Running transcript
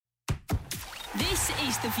This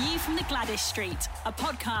is The View from the Gwladys Street, a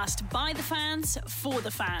podcast by the fans for the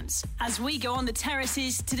fans, as we go on the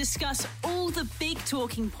terraces to discuss all the big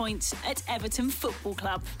talking points at Everton Football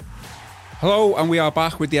Club. Hello, and we are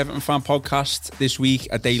back with the Everton Fan Podcast this week,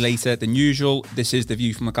 a day later than usual. This is The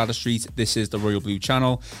View from the Gwladys Street, this is the Royal Blue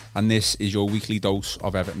Channel, and this is your weekly dose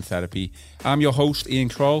of Everton therapy. I'm your host, Ian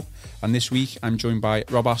Kroll, and this week I'm joined by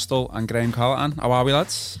Rob Astle and Graham Callahan. How are we,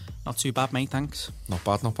 lads? Not too bad, mate, thanks. Not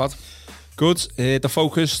bad, not bad. Good. The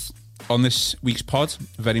focus on this week's pod,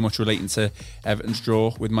 very much relating to Everton's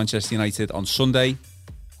draw with Manchester United on Sunday.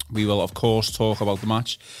 We will, of course, talk about the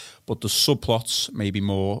match, but the subplots may be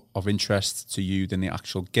more of interest to you than the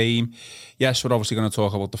actual game. Yes, we're obviously going to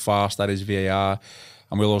talk about the farce that is VAR,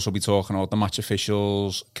 and we'll also be talking about the match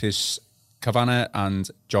officials, Chris Kavanagh and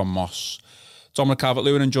John Moss. Dominic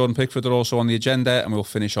Calvert-Lewin and Jordan Pickford are also on the agenda, and we'll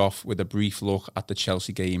finish off with a brief look at the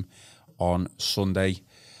Chelsea game on Sunday.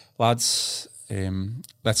 Lads,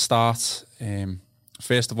 let's start.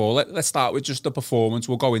 First of all, let's start with just the performance.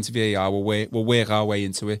 We'll go into VAR, we'll work our way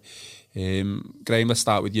into it. Graham, let's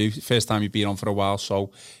start with you. First time you've been on for a while,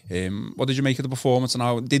 so what did you make of the performance, and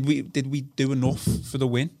how did we do enough for the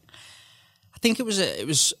win? I think it was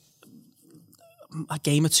a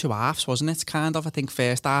game of two halves, wasn't it? Kind of. I think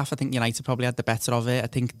first half, I think United probably had the better of it. I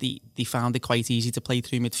think they found it quite easy to play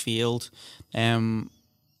through midfield.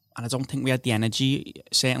 And I don't think we had the energy,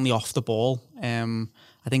 certainly off the ball. I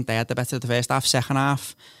think they had the better of the first half. Second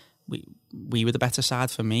half, we were the better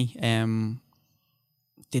side for me.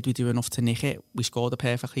 Did we do enough to nick it? We scored a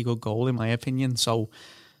perfectly good goal, in my opinion. So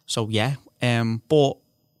yeah. But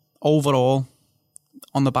overall,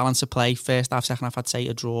 on the balance of play, first half, second half, I'd say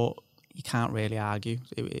a draw. You can't really argue.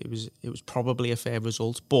 It was probably a fair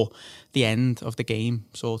result. But the end of the game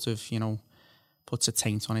sort of, puts a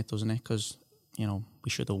taint on it, doesn't it? Because we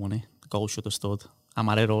should have won it. The goal should have stood. I'm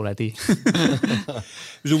at it already. It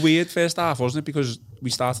was a weird first half, wasn't it? Because we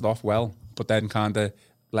started off well, but then kind of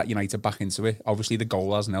let United back into it. Obviously, the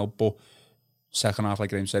goal hasn't helped, but second half, like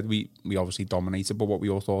Graham said, we obviously dominated. But what were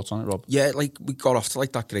your thoughts on it, Rob? Yeah, we got off to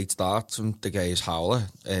that great start from De Gea's howler.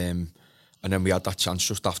 And then we had that chance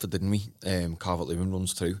just after, didn't we? Calvert-Lewin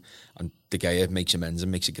runs through, and De Gea makes amends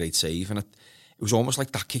and makes a great save. And it was almost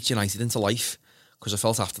like that kicked United into life, because I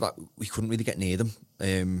felt after that we couldn't really get near them.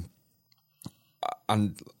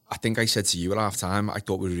 And I think I said to you at half time, I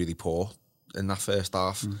thought we were really poor in that first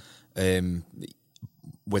half,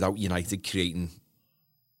 without United creating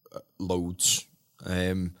loads.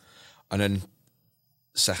 And then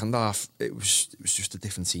second half, it was just a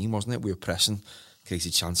different team, wasn't it? We were pressing,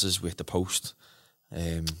 created chances with the post.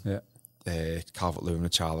 Calvert-Lewin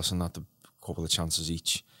and Charlison had a couple of chances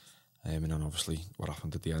each, and then obviously what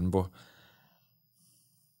happened at the end. But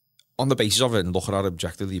on the basis of it and looking at it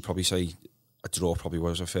objectively, you probably say a draw probably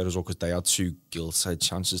was a fair result, because they had two gilt-edged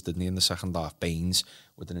chances, didn't they, in the second half? Baines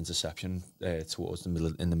with an interception towards in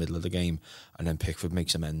the middle of the game, and then Pickford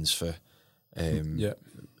makes amends for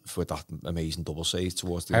that amazing double save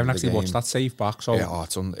towards the end of the game. I haven't actually watched that save back, so yeah,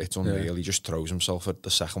 it's unreal. Yeah. He just throws himself at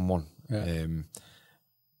the second one. Yeah.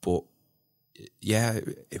 But yeah,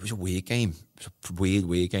 it was a weird game. It was a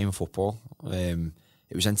weird game of football.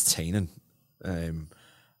 It was entertaining.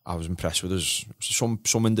 I was impressed with us.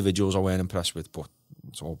 Some individuals I weren't impressed with, but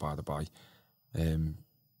it's all by the by.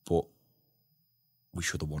 But we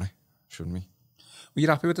should have won it, shouldn't we? Were you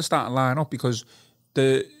happy with the starting lineup? Because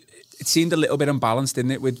it seemed a little bit unbalanced,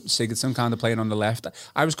 didn't it, with Sigurdsson kind of playing on the left.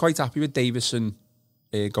 I was quite happy with Davis and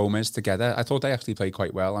Gomez together. I thought they actually played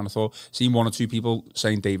quite well, and I thought seeing one or two people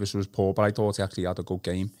saying Davis was poor, but I thought he actually had a good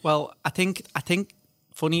game. Well, I think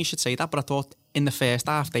funny you should say that, but I thought in the first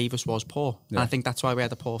half Davis was poor, and I think that's why we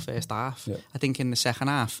had a poor first half. I think in the second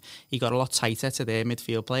half he got a lot tighter to their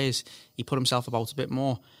midfield players. He put himself about a bit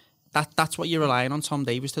more. That's what you're relying on Tom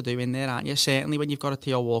Davies to do in there, aren't you? Certainly when you've got a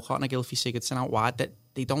Theo Walcott and a Gylfi Sigurdsson out wide, that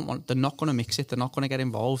they're not going to mix it. They're not going to get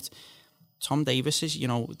involved. Tom Davies is,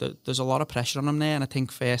 there's a lot of pressure on him there, and I think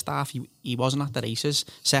first half he wasn't at the races.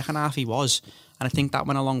 Second half he was, and I think that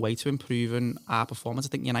went a long way to improving our performance. I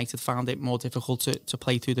think United found it more difficult to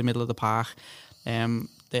play through the middle of the park.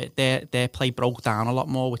 Their play broke down a lot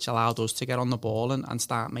more, which allowed us to get on the ball and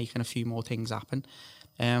start making a few more things happen.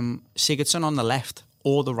 Sigurdsson on the left,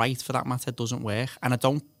 or the right for that matter, doesn't work. And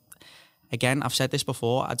I've said this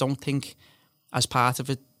before, I don't think as part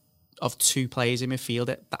of two players in midfield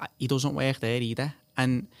that he doesn't work there either.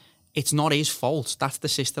 And it's not his fault. That's the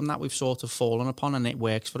system that we've sort of fallen upon, and it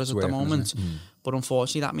works for us at the moment. But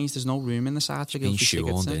unfortunately, that means there's no room in the side for Gylfi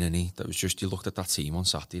Sigurdsson. Didn't he? That was just, you looked at that team on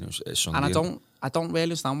Saturday and it was Sunday. And I don't really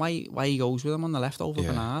understand why he goes with him on the left over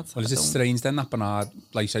Bernard. Well, is it strange then that Bernard,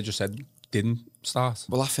 like I just said, didn't start.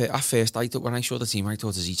 Well, at first, I thought when I saw the team, I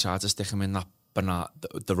thought as he tried to stick him in that Bernard,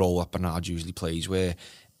 the role that Bernard usually plays, where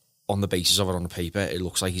on the basis of it on the paper, it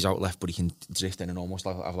looks like he's out left, but he can drift in and almost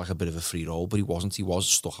have like a bit of a free role. But he wasn't. He was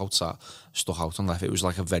stuck out on left. It was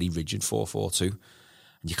like a very rigid 4-4-2.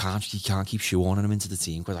 And you can't keep shoehorning him into the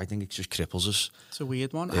team because I think it just cripples us. It's a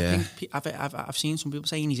weird one. Yeah. I think I've seen some people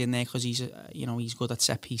saying he's in there because he's he's good at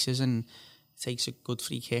set pieces and takes a good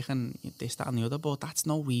free kick and this, that, and the other. But that's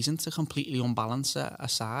no reason to completely unbalance a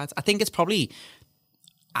side. I think it's probably.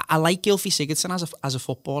 I like Gylfi Sigurdsson as a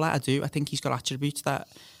footballer. I do. I think he's got attributes that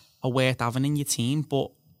are worth having in your team,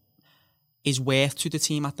 but his worth to the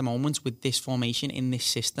team at the moment with this formation in this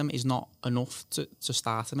system is not enough to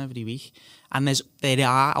start him every week. And there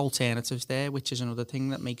are alternatives there, which is another thing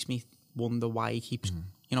that makes me wonder why he keeps.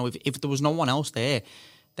 If there was no one else there,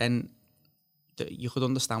 then you could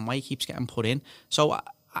understand why he keeps getting put in. So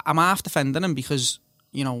I'm half defending him because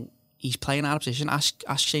he's playing out of position. Ask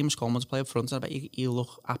Seamus Coleman to play up front, and I bet he'll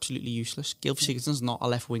look absolutely useless. Gylfi Sigurdsson's not a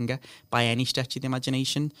left winger by any stretch of the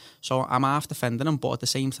imagination. So I'm half defending him, but at the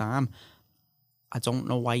same time, I don't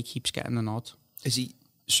know why he keeps getting a nod. Is he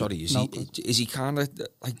kind of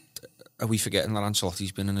like? Are we forgetting that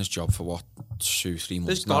Ancelotti's been in his job for what 2-3 months?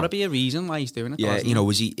 There's got to be a reason why he's doing it. Yeah,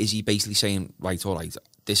 is he basically saying, right, all right,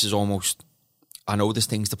 this is almost. I know there's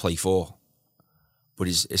things to play for, but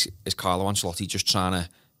is Carlo Ancelotti just trying to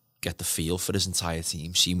get the feel for his entire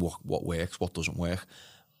team, see what works, what doesn't work,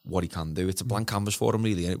 what he can do? It's a blank canvas for him,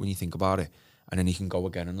 really, when you think about it. And then he can go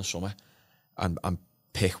again in the summer and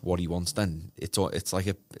pick what he wants. Then it's almost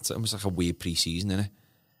like a weird pre-season, isn't it?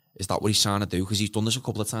 Is that what he's trying to do? Because he's done this a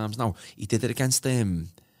couple of times now. He did it against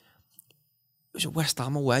was it West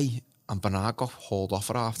Ham away, and Bernard got hauled off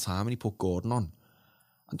at half time, and he put Gordon on.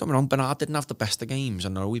 And don't get me wrong, Bernard didn't have the best of games. I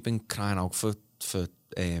know we've been crying out for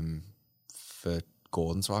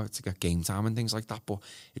Gordon to get game time and things like that, but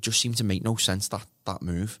it just seemed to make no sense, that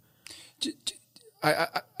move. I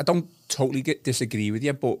don't totally disagree with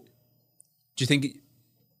you, but do you think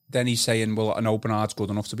then he's saying, well, I know Bernard's good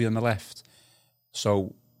enough to be on the left,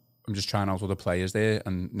 so I'm just trying out other players there,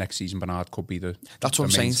 and next season Bernard could be the. That's what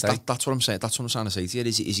I'm saying. That's what I'm saying. That's what I'm trying to say to you.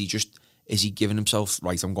 Is he giving himself,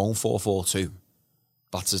 right, I'm going 4-4-2?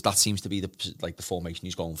 That seems to be the formation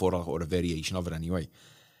he's going for, or a variation of it anyway.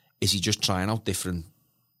 Is he just trying out different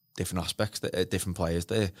aspects, different players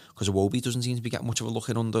there? Because Iwobi doesn't seem to be getting much of a look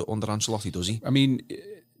in under Ancelotti, does he? I mean,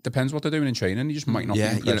 it depends what they're doing in training. He just might not be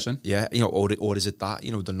impressing. Or is it that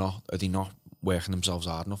are they not working themselves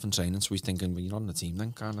hard enough in training? So he's thinking, well, you're not on the team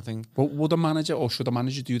then, kind of thing. But would a manager, or should a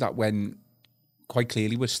manager do that when quite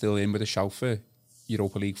clearly we're still in with a shout for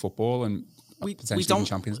Europa League football and potentially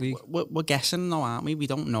Champions League? We're guessing though, aren't we? We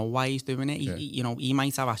don't know why he's doing it. Yeah. He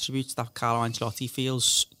might have attributes that Carlo Ancelotti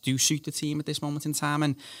feels do suit the team at this moment in time.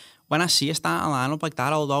 And when I see a starting lineup like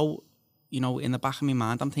that, although in the back of my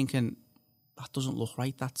mind I'm thinking that doesn't look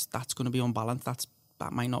right. That's going to be unbalanced.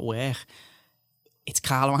 That might not work. It's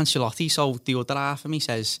Carlo Ancelotti, so the other half of me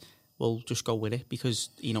says, well, just go with it because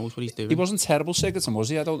he knows what he's doing. He wasn't terrible, Sigurdsson, was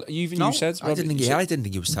he? You said. I didn't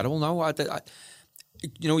think he was terrible. No,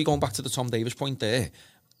 you're going back to the Tom Davies point there.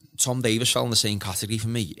 Tom Davies fell in the same category for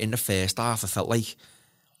me. In the first half, I felt like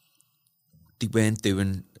they were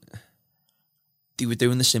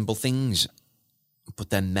doing the simple things,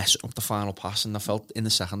 but then messing up the final pass. And I felt in the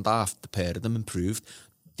second half, the pair of them improved.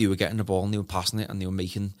 They were getting the ball and they were passing it, and they were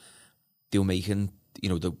making, they're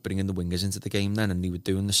bringing the wingers into the game then, and they were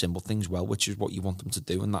doing the simple things well, which is what you want them to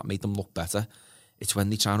do, and that made them look better. It's when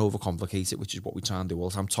they try and overcomplicate it, which is what we try and do all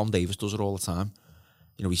the time. Tom Davies does it all the time.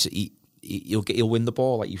 He'll win the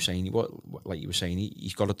ball like you were saying.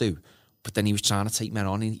 He's got to do. But then he was trying to take men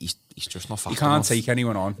on, and he's just not fast. He can't enough. Take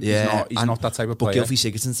anyone on. Yeah, he's not that type of player. But Gylfi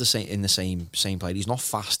Sigurdsson's in the same player. He's not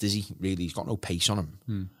fast, is he? Really, he's got no pace on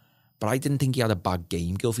him. But I didn't think he had a bad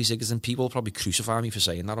game, Gylfi Sigurdsson. People will probably crucify me for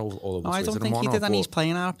saying that all over Twitter. I don't think he did, and he's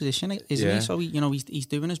playing out of position, isn't he? So he's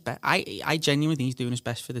doing his best. I genuinely think he's doing his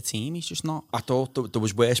best for the team. He's just not. I thought there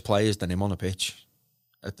was worse players than him on the pitch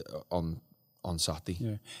on Saturday.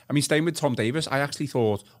 Yeah, I mean, staying with Tom Davies, I actually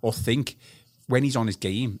think when he's on his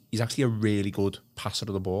game, he's actually a really good passer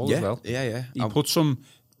of the ball as well. Yeah. He put some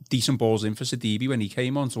decent balls in for Sidibe when he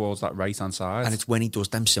came on towards that right hand side, and it's when he does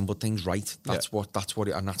them simple things right. That's what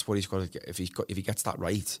he's got to get. If he gets that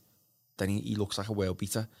right, then he looks like a world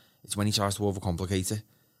beater. It's when he tries to overcomplicate it,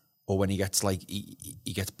 or when he gets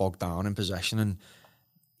he gets bogged down in possession, and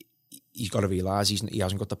he's got to realise he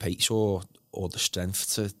hasn't got the pace or the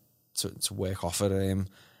strength to work off at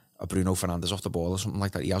a Bruno Fernandes off the ball or something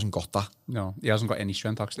like that. He hasn't got that. No, he hasn't got any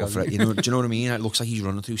strength, actually. Do you know what I mean? It looks like he's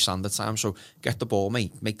running through sand at times. So get the ball,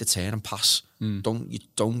 mate. Make the turn and pass. Don't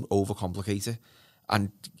overcomplicate it.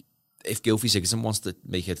 And if Gylfi Sigurdsson wants to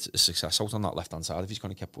make it a success out on that left-hand side, if he's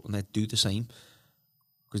going to keep putting there, do the same.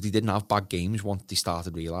 Because they didn't have bad games once they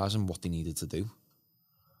started realising what they needed to do.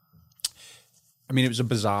 I mean, it was a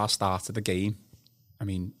bizarre start to the game. I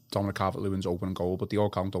mean, Dominic Calvert-Lewin's opening goal, but they all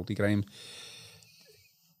count out, Graham.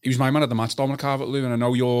 He was my man of the match, Dominic Calvert-Lewin. I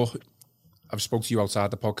know I've spoke to you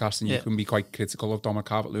outside the podcast and you can be quite critical of Dominic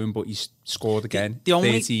Calvert-Lewin, but he's scored again. The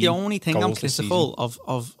only thing I'm critical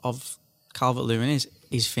of Calvert-Lewin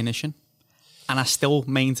is finishing. And I still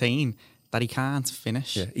maintain that he can't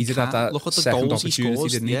finish. Yeah, he did have that look at the second goals opportunity, he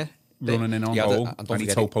scores, didn't he? Yeah. Running in on goal, and he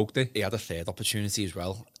toe-poked it. He had a third opportunity as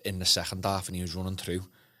well in the second half, and he was running through,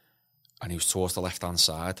 and he was towards the left-hand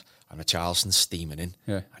side, and Richarlison's steaming in,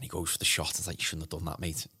 and he goes for the shot. It's like, you shouldn't have done that,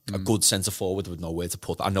 mate. A good centre-forward with nowhere to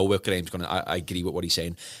put. I know where Graham's going to... I agree with what he's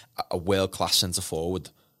saying. A world-class centre-forward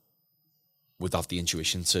would have the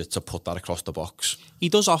intuition to put that across the box. He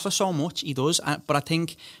does offer so much, he does, but I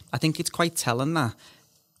think it's quite telling that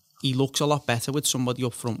he looks a lot better with somebody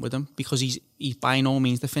up front with him, because he's by no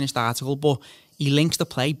means the finished article, but he links the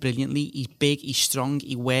play brilliantly. He's big, he's strong,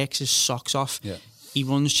 he works his socks off, he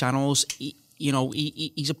runs channels.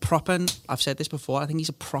 He's a proper, I've said this before, I think he's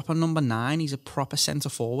a proper number 9, he's a proper centre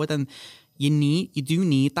forward, and you do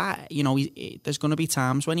need that. There's going to be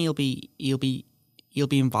times when he'll be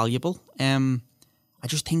invaluable. I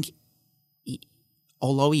just think,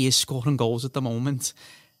 although he is scoring goals at the moment,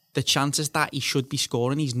 the chances that he should be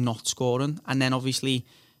scoring, he's not scoring. And then obviously,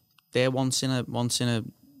 they're once in a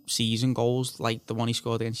season goals, like the one he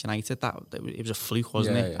scored against United. It was a fluke,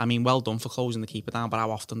 wasn't it? Yeah. I mean, well done for closing the keeper down, but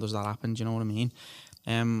how often does that happen? Do you know what I mean?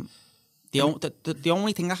 The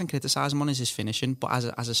only thing I can criticise him on is his finishing, but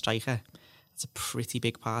as a striker, it's a pretty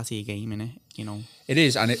big part of your game, innit? It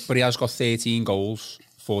is, but he has got 13 goals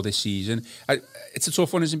for this season. It's a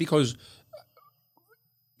tough one, isn't it? Because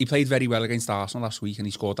he played very well against Arsenal last week and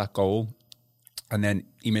he scored that goal, and then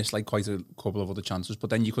he missed like quite a couple of other chances. But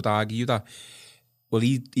then you could argue that, well,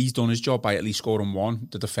 he's done his job by at least scoring one.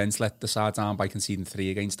 The defence let the side down by conceding 3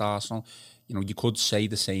 against Arsenal. You could say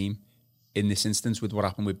the same in this instance with what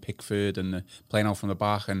happened with Pickford and playing out from the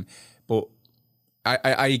back. But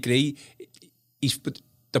I agree. But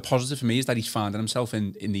the positive for me is that he's finding himself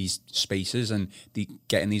in these spaces and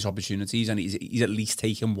getting these opportunities, and he's at least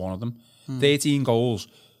taken one of them. 13 goals,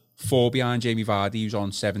 4 behind Jamie Vardy, who's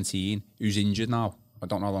on 17, who's injured now. I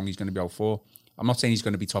don't know how long he's going to be out for. I'm not saying he's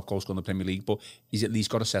going to be top goal scorer in the Premier League, but he's at least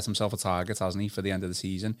got to set himself a target, hasn't he, for the end of the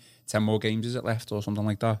season? 10 more games is it left or something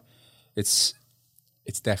like that? It's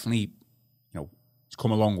definitely, it's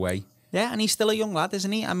come a long way. Yeah, and he's still a young lad,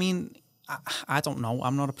 isn't he? I mean, I don't know.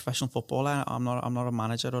 I'm not a professional footballer. I'm not a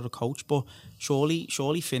manager or a coach, but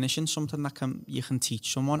surely finishing something that you can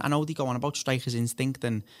teach someone. I know they go on about striker's instinct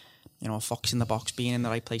and a fox in the box being in the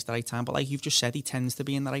right place at the right time, but like you've just said, he tends to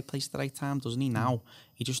be in the right place at the right time, doesn't he? Now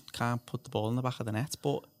he just can't put the ball in the back of the net,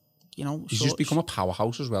 but he's just become a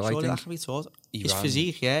powerhouse as well. I think that can be taught. His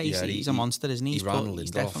physique, he's a monster, isn't he? He's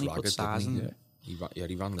definitely put stars in. He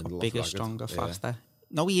ran Lindelof bigger, stronger, faster.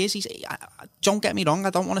 No, he is. Don't get me wrong. I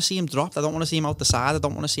don't want to see him dropped. I don't want to see him out the side. I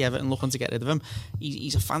don't want to see Everton looking to get rid of him.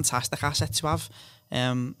 He's a fantastic asset to have.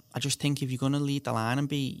 I just think if you're going to lead the line and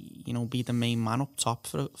be the main man up top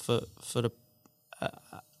for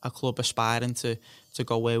a club aspiring to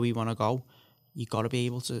go where we want to go, you got to be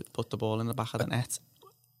able to put the ball in the back of the net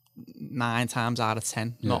 9 times out of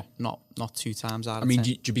 10, not 2 times out of 10. I mean,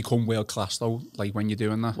 do you become world class though? Like when you're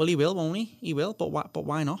doing that? Well, he will, won't he? He will, but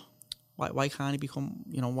why not? Why can't he become,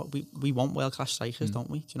 what we want world-class strikers, don't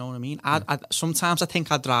we? Do you know what I mean? Sometimes I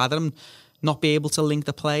think I'd rather him not be able to link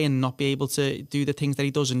the play and not be able to do the things that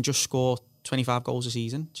he does and just score 25 goals a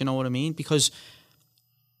season. Do you know what I mean? Because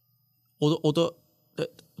the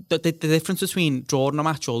difference between drawing a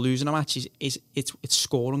match or losing a match is it's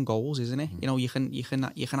scoring goals, isn't it? You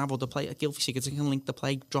can have other players. Gylfi Sigurdsson can link the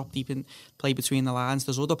play, drop deep and play between the lines.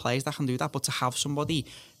 There's other players that can do that, but to have somebody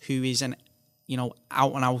who is an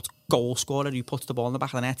out-and-out goal scorer who puts the ball in the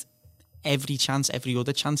back of the net every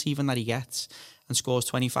other chance even that he gets, and scores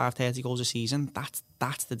 25, 30 goals a season,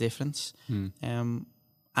 that's the difference. And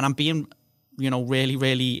I'm being, really,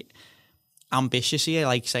 really ambitious here,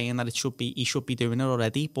 like saying that he should be doing it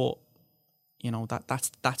already, but,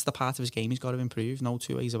 that's the part of his game he's got to improve. No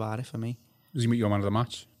two ways about it for me. Was he your man of the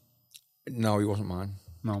match? No, he wasn't mine.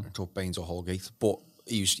 No. I thought Baines or Holgate, but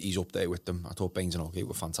he's up there with them. I thought Baines and Holgate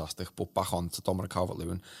were fantastic. But back on to Dominic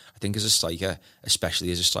Calvert-Lewin, I think as a striker,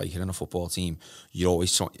 especially as a striker in a football team, you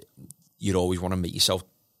always want to make yourself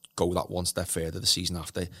go that one step further the season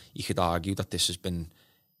after, you could argue that this has been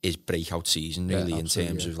his breakout season, really, in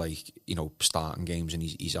terms of like, you know, starting games, and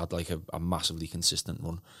he's had like a massively consistent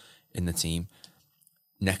run in the team.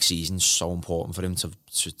 Next season's so important for him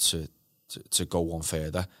to go one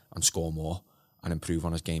further and score more and improve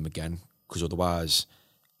on his game again, because otherwise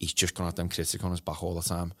he's just going to have them critics on his back all the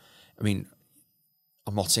time. I mean,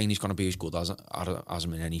 I'm not saying he's going to be as good as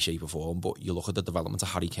him in any shape or form, but you look at the development of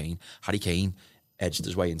Harry Kane. Harry Kane edged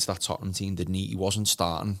his way into that Tottenham team, didn't he? He wasn't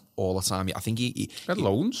starting all the time. I think he had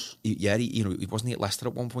loans. He wasn't at Leicester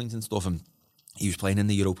at one point and stuff, and he was playing in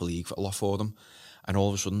the Europa League a lot for them. And all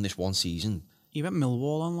of a sudden, this one season, he went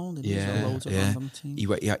Millwall on loan, didn't he? Loads of on the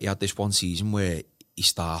team. He had this one season where he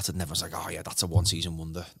started, and everyone's like, "Oh yeah, that's a one-season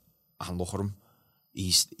wonder." And look at him;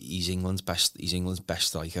 he's England's best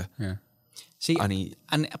striker. Yeah. See,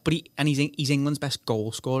 he's England's best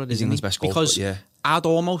goal scorer. He's England's best goal scorer. Yeah. I'd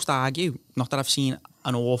almost argue, not that I've seen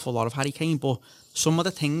an awful lot of Harry Kane, but some of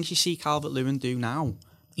the things you see Calvert-Lewin do now,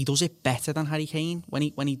 he does it better than Harry Kane when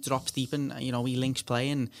he drops deep and, you know, he links play,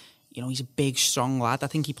 and, you know, he's a big, strong lad. I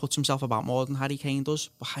think he puts himself about more than Harry Kane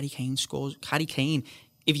does, but Harry Kane scores. Harry Kane,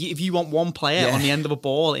 if you want one player on the end of a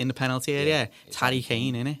ball in the penalty area, it's Harry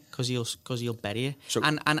Kane, innit? Because he'll bury you. So,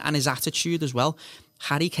 and his attitude as well.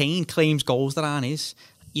 Harry Kane claims goals that aren't his.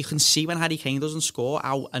 You can see when Harry Kane doesn't score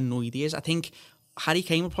how annoyed he is. I think Harry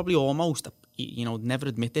Kane would probably almost, you know, never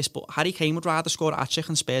admit this, but Harry Kane would rather score hat-trick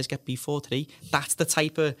and Spurs get beat 4-3. That's the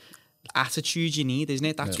type of attitude you need, isn't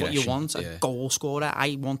it? That's what you want, a goal scorer.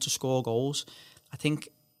 I want to score goals. I think...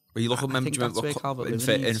 Well, you look at him,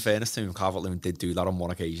 in fairness to him, Calvert-Lewin did do that on one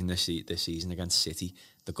occasion this season against City.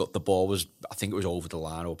 The ball was, I think it was over the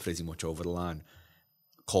line, or pretty much over the line.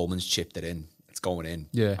 Coleman's chipped it in. It's going in,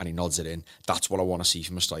 and he nods it in. That's what I want to see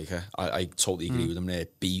from a striker. I totally agree with him there.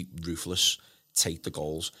 Be ruthless, take the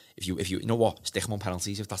goals. If you know what, stick him on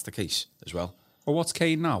penalties if that's the case as well. Well, what's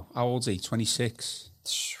Kane now? How old's he? 26?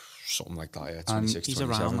 Something like that, yeah. 26, he's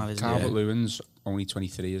 27. around that, isn't he? Calvert-Lewin's only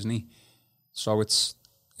 23, isn't he? So it's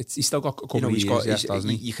he's still got a couple of years left,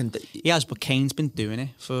 hasn't he? He has, but Kane's been doing it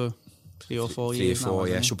for 3 or 4 years 3 or 4,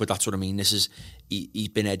 now, yeah. So, but that's what I mean. This is he's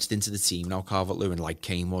been edged into the team now, Calvert-Lewin, like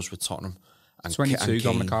Kane was with Tottenham. And 22,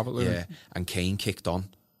 Dominic Calvert-Lewin. Yeah, and Kane kicked on.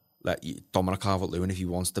 Like Dominic Calvert-Lewin, if he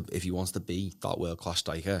wants to be that world-class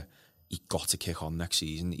striker, he's got to kick on next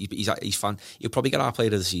season. He's fun. He'll probably get our player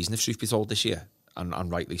of the season if truth be told this year,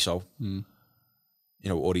 and rightly so. You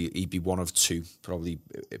know, or he'd be one of two, probably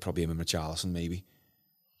him and Richarlison maybe.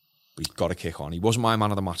 But he's got to kick on. He wasn't my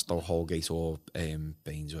man of the match though, Holgate or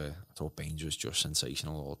Baines. I thought Baines was just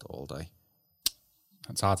sensational all day.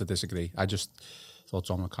 It's hard to disagree. I just thought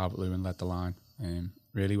Dominic Calvert-Lewin led the line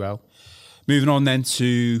really well. Moving on then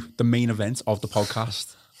to the main event of the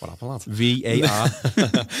podcast. What happened, lad? VAR.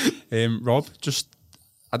 Rob,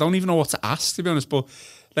 I don't even know what to ask, to be honest, but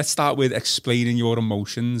let's start with explaining your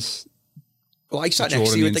emotions. Well, I sat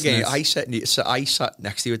next to you at the game. I sat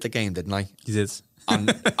next to you at the game, didn't I? You did.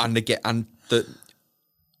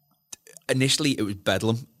 Initially it was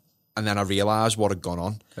bedlam, and then I realised what had gone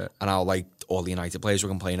on, and how like all the United players were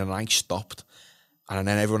complaining, and I stopped. And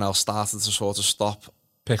then everyone else started to sort of stop.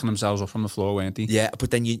 Picking themselves up from the floor, weren't they? Yeah, but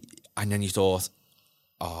then you thought,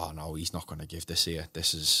 oh no, he's not going to give this here.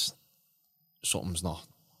 This is, something's not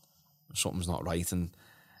right. And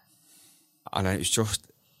it was just,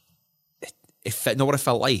 you know what it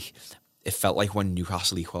felt like? It felt like when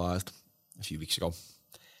Newcastle equalised a few weeks ago.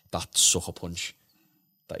 That sucker punch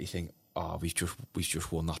that you think, oh, we've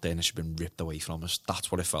just won that day and it should have been ripped away from us.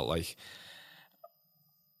 That's what it felt like.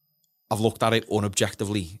 I've looked at it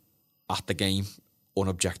unobjectively at the game,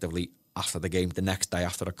 unobjectively after the game. The next day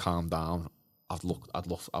after I calmed down, I've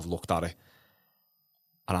looked at it,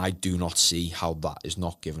 and I do not see how that is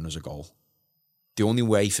not given as a goal. The only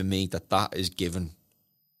way for me that is given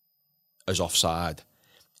as offside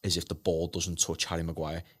is if the ball doesn't touch Harry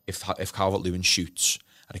Maguire. If Calvert-Lewin shoots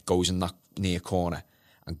and it goes in that near corner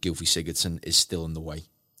and Gylfi Sigurdsson is still in the way.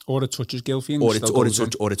 Or it touches Gylfi and or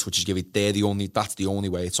it touches Gylfi. That's the only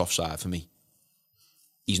way it's offside for me.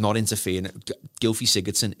 He's not interfering. Gylfi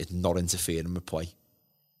Sigurdsson is not interfering with play.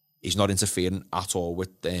 He's not interfering at all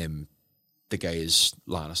with the guy's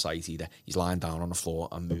line of sight either. He's lying down on the floor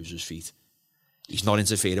and moves his feet. He's not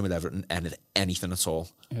interfering with anything at all.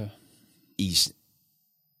 Yeah.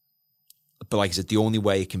 But like I said, the only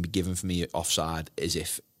way it can be given for me offside is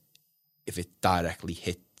if it directly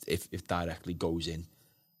goes in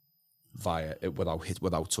via it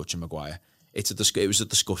without touching Maguire. It was a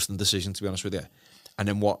disgusting decision, to be honest with you. And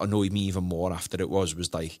then what annoyed me even more after it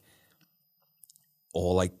was like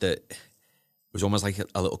all like the was almost like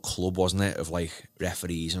a little club, wasn't it, of like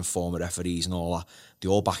referees and former referees and all that. They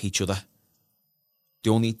all back each other. The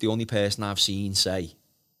only person I've seen say,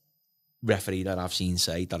 referee that I've seen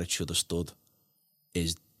say that it should have stood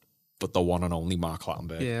is but the one and only Mark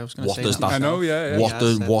Clattenburg. Yeah, I was going to say that. I know, yeah.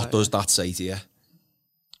 What does that say to you?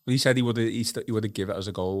 Well, he said he would have given it as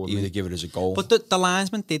a goal. He would have given it as a goal. But the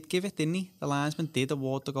linesman did give it, didn't he? The linesman did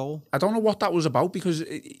award the goal. I don't know what that was about because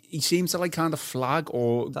he seemed to like kind of flag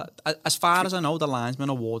or... As far as I know, the linesman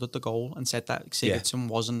awarded the goal and said that Sigurdsson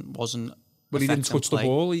wasn't. But he didn't touch the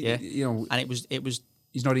ball. And it was.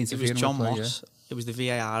 He's not interfering. It was John with play, Moss. It was the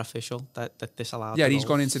VAR official that disallowed. Yeah, the he's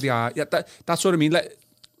goal. gone into the eye. Yeah, that's what I mean.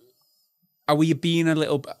 Are we being a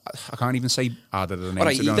little? I can't even say harder than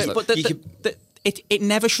it. It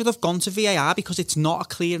never should have gone to VAR because it's not a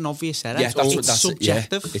clear and obvious error. Yeah, it's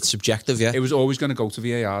subjective. Yeah. It's subjective, yeah. It was always going to go to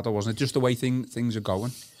VAR, though, wasn't it? Just the way things are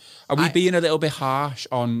going. Are we being a little bit harsh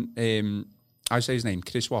on, I say his name,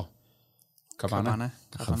 Chris what? Cabana.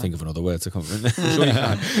 I can't think of another word to come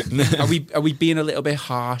in. Are we being a little bit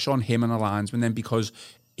harsh on him and the linesman then because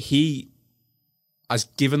he has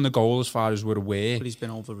given the goal as far as we're aware, but he's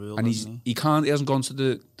been overruled, and he hasn't gone to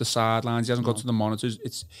the sidelines, he hasn't gone to the monitors.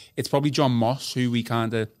 It's probably John Moss who we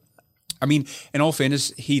kind of. I mean, in all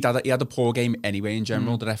fairness, he had a poor game anyway in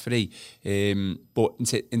general, the referee. But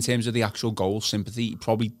in terms of the actual goal sympathy, he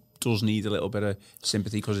probably does need a little bit of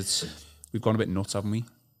sympathy because we've gone a bit nuts, haven't we?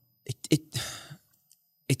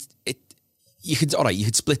 You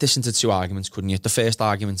could split this into two arguments, couldn't you? The first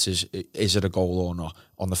argument is it a goal or not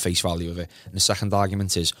on the face value of it, and the second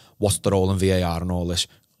argument is what's the role in VAR and all this?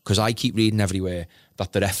 Because I keep reading everywhere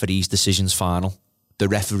that the referee's decision's final. The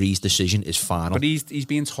referee's decision is final. But he's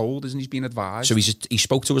being told, isn't he? He's being advised. So he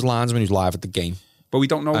spoke to his linesman who's live at the game. But we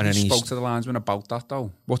don't know if he spoke to the linesman about that,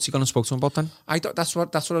 though. What's he going to spoke to him about then? That's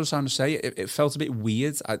what I was trying to say. It felt a bit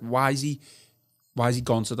weird. Why has he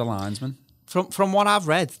gone to the linesman? From what I've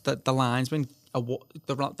read, the linesman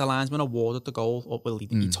awarded the goal. Well,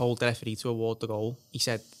 he told the referee to award the goal. He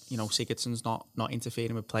said, Sigurdsson's not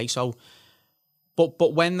interfering with play. So,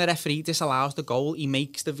 but when the referee disallows the goal, he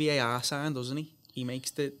makes the VAR sign, doesn't he? He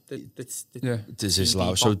makes the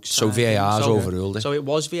disallow. So VAR's overruled it. So it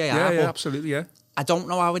was VAR. Yeah, absolutely, yeah. I don't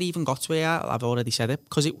know how it even got to VAR. I've already said it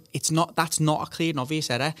because that's not a clear and obvious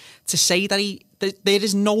error. To say that there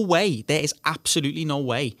is absolutely no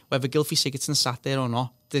way, whether Gylfi Sigurdsson sat there or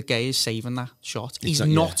not, the guy is saving that shot. He's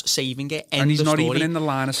not saving it. And he's not even in the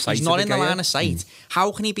line of sight. He's not in the line of sight.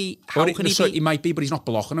 How can he be? He might be, but he's not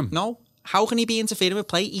blocking him. No. How can he be interfering with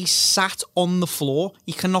play? He's sat on the floor.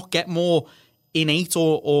 He cannot get more innate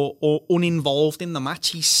or uninvolved in the match.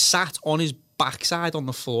 He's sat on his backside on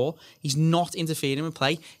the floor. He's not interfering with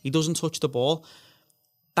play. He doesn't touch the ball.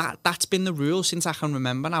 That's been the rule since I can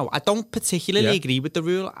remember now. I don't particularly agree with the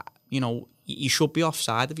rule. You should be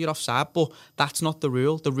offside if you're offside, but that's not the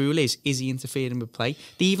rule. The rule is he interfering with play?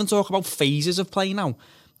 They even talk about phases of play now.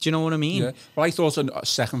 Do you know what I mean? Yeah. Well, I thought a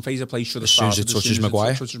second phase of play should have started as soon as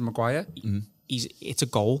it touches Maguire. It's a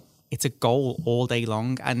goal. It's a goal all day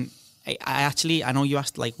long. And I know you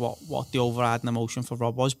asked like what the overriding emotion for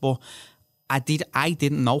Rob was, but I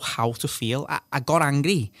didn't know how to feel. I got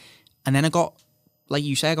angry, and then I got, like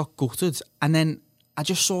you say, I got gutted, and then I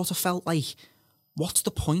just sort of felt like, what's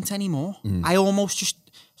the point anymore? I almost just,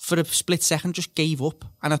 for a split second, just gave up,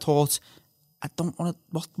 and I thought, I don't want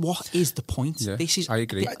to. What is the point? Yeah, this is. I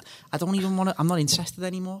agree. I don't even want to. I'm not interested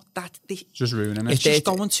anymore. Just ruining it. It's just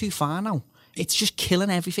going too far now. It's just killing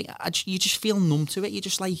everything. You just feel numb to it. You're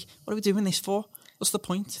just like, what are we doing this for? What's the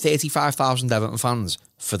point? 35,000 Everton fans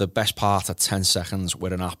for the best part of 10 seconds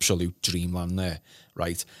were an absolute dreamland there,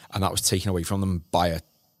 right? And that was taken away from them by I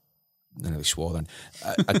nearly swore then,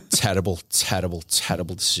 a terrible, terrible,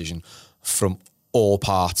 terrible decision from all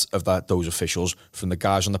parts of those officials, from the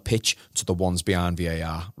guys on the pitch to the ones behind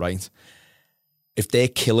VAR, right? If they're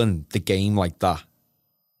killing the game like that,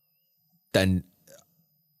 then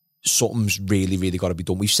something's really, really got to be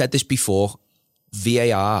done. We've said this before,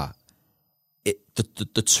 VAR,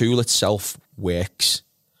 the tool itself works.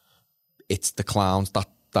 It's the clowns that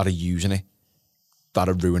are using it, that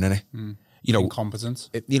are ruining it. Incompetent.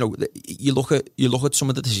 You look at some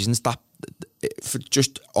of the decisions that, for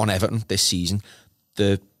just on Everton this season,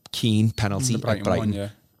 the Keane penalty at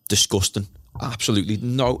Brighton, disgusting. Absolutely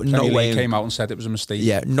no way. He came out and said it was a mistake.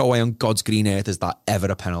 Yeah, no way on God's green earth is that ever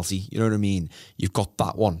a penalty. You know what I mean? You've got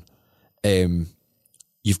that one.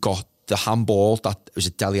 You've got the handball that was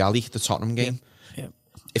at Dele Alli, the Tottenham game. Yeah.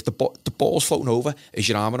 If the ball's floating over, is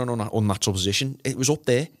your arm in an unnatural position? It was up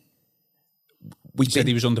there. He said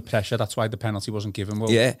he was under pressure, that's why the penalty wasn't given. Well,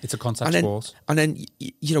 it's a contact sport. And then,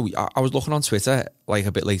 you know, I was looking on Twitter like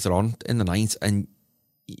a bit later on in the night, and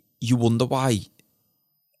you wonder why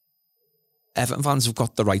Everton fans have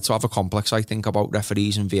got the right to have a complex, I think, about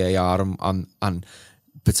referees and VAR and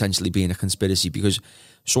potentially being a conspiracy, because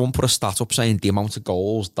someone put a stat up saying the amount of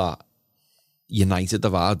goals that United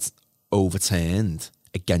have had overturned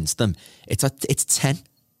against them, it's 10.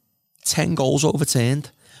 10 goals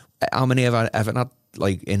overturned. How many have Everton had,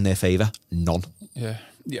 like, in their favour? None.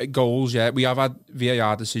 Yeah, goals, yeah. We have had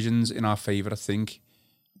VAR decisions in our favour, I think,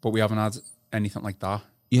 but we haven't had anything like that.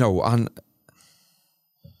 You know, and...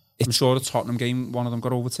 I'm sure the Tottenham game, one of them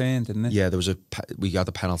got overturned, didn't it? Yeah, we had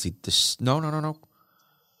a penalty. No.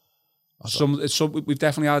 We've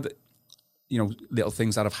definitely had, you know, little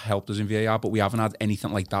things that have helped us in VAR, but we haven't had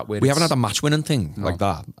anything like that. We haven't had a match-winning thing like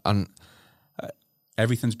that, and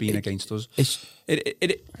everything's been against us.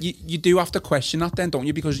 You do have to question that, then, don't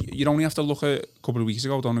you? Because you only have to look at a couple of weeks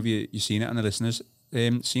ago. I don't know if you've seen it, and the listeners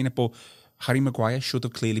seen it, but Harry Maguire should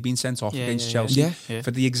have clearly been sent off against Chelsea for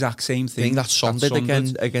the exact same thing. That Sonded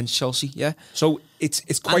against Chelsea, yeah. So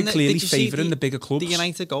it's quite clearly favouring the bigger clubs. The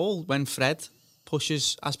United goal when Fred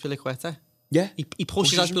pushes Azpilicueta. Yeah. He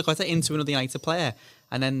pushes Azpilicueta into another United player,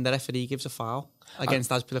 and then the referee gives a foul against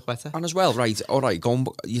Azpilicueta. And as well, all right,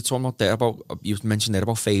 you're talking about there about, you mentioned there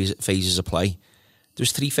about phases of play.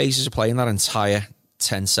 There's 3 phases of play in that entire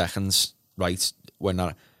 10 seconds, right?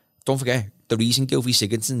 Don't forget, the reason Gylfi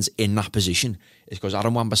Sigurdsson's in that position is because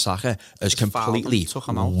Aaron Wan-Bissaka has completely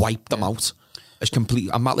wiped them out. And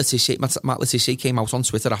Matt Letizia came out on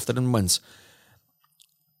Twitter after and went,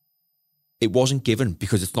 it wasn't given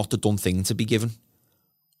because it's not the done thing to be given.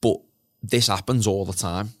 But this happens all the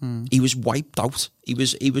time. He was wiped out. He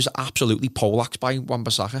was absolutely poleaxed by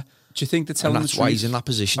Wan-Bissaka. Do you think they're telling that's why he's in that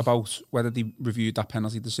position about whether they reviewed that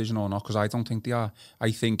penalty decision or not? Because I don't think they are.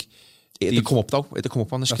 I think it'll come up though. It'll come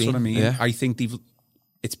up on the screen. That's what I mean. Yeah. I think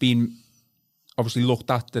it's been obviously looked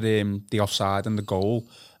at the offside and the goal,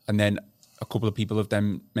 and then a couple of people have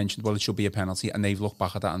then mentioned, well, it should be a penalty, and they've looked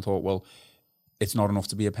back at that and thought, well, it's not enough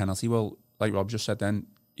to be a penalty. Well, like Rob just said, then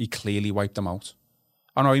he clearly wiped them out.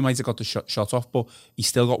 I know he might have got the shot off, but he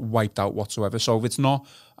still got wiped out whatsoever. So if it's not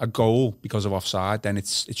a goal because of offside, then it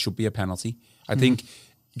should be a penalty. I think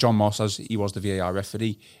John Moss, as he was the VAR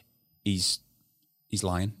referee, he's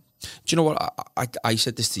lying. Do you know what? I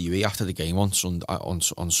said this to you after the game on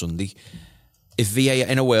Sunday. If VAR,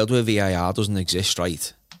 in a world where VAR doesn't exist,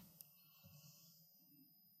 right,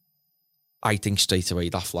 I think straight away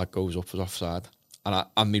that flag goes up as offside. And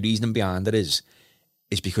my reasoning behind it is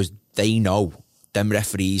because they know, them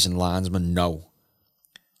referees and linesmen know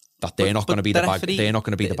that they're not going to be the bad. They're not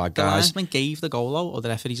going to be the bad guys. The linesman gave the goal out, or the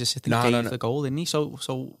referee's assistant gave the goal, didn't he?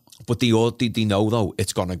 So. But they know though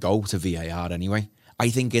it's going to go to VAR anyway. I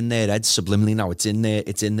think in their heads, subliminally now, it's in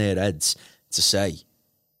their heads to say,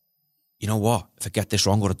 you know what? If I get this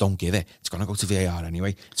wrong or I don't give it, it's going to go to VAR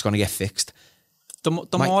anyway. It's going to get fixed. The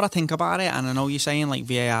more I think about it, and I know you're saying like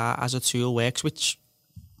VAR as a tool works, which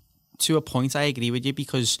to a point I agree with you,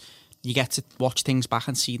 because you get to watch things back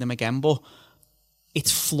and see them again, but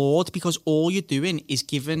it's flawed because all you're doing is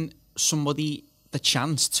giving somebody the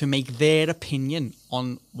chance to make their opinion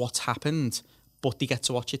on what's happened, but they get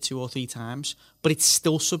to watch it 2 or 3 times. But it's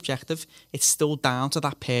still subjective. It's still down to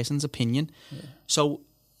that person's opinion. Yeah. So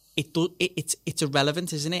it's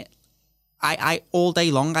irrelevant, isn't it? I all day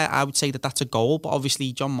long, I would say that that's a goal, but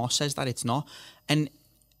obviously John Moss says that it's not. And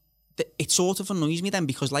it sort of annoys me then,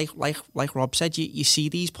 because like Rob said, you see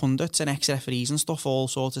these pundits and ex-referees and stuff all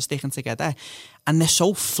sort of sticking together, and they're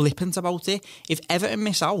so flippant about it. If Everton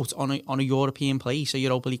miss out on a European place, a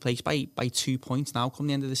Europa League place by 2 points now come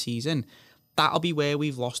the end of the season, that'll be where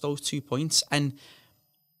we've lost those 2 points. And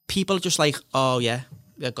people are just like, oh yeah,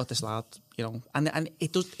 they've got this lad, you know, and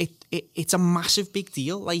it's a massive big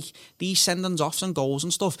deal. Like these sendings offs and goals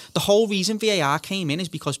and stuff. The whole reason VAR came in is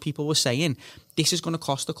because people were saying this is going to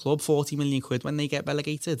cost the club 40 million quid when they get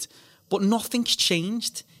relegated. But nothing's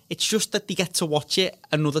changed. It's just that they get to watch it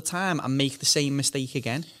another time and make the same mistake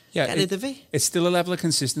again. Yeah, get rid of it. It's still a level of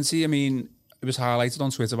consistency. I mean, it was highlighted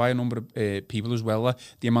on Twitter by a number of people as well.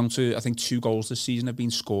 The amount of, I think, 2 goals this season have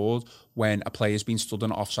been scored when a player's been stood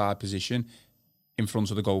in an offside position in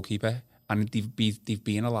front of the goalkeeper, and they've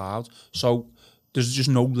been allowed. So there's just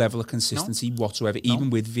no level of consistency whatsoever, even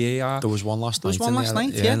with VAR. There was one last night. There was one last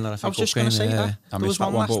night, yeah. I was just going to say that. There was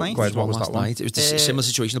one last night. What was that one? It was a similar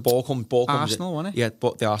situation. The ball comes Arsenal, in. Wasn't it? Yeah,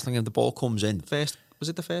 but the Arsenal game, the ball comes in. Was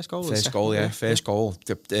it the first goal? First goal, yeah. First goal.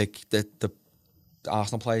 The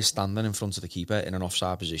Arsenal player standing in front of the keeper in an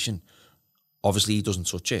offside position. Obviously, he doesn't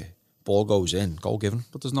touch it, ball goes in, goal given.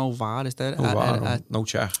 But there's no VAR, is there? No VAR, no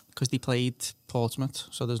check. Because they played Portsmouth,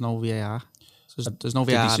 so there's no VAR. So there's no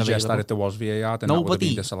VAR Did he suggest available. that if there was VAR, then Nobody that would have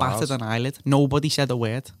been disallowed? batted an eyelid. Nobody said a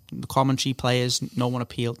word. The commentary players, no one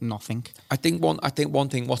appealed, nothing. I think one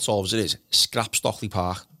thing what solves it is scrap Stockley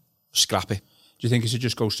Park, scrap it. Do you think it should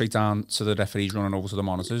just go straight down to the referees running over to the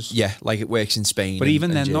monitors? Yeah, like it works in Spain. But even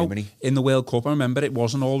and then, Germany. though, in the World Cup, I remember it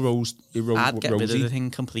wasn't all rosy. I'd get rid of the thing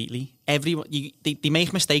completely. Everyone, they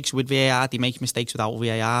make mistakes with VAR, they make mistakes without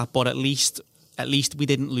VAR, but at least we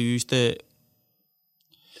didn't lose the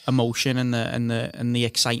emotion and the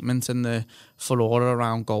excitement and the furore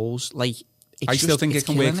around goals. Like, I still think it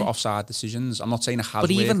can work for offside decisions. I'm not saying it has. But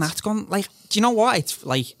even that's gone. Like, do you know what? It's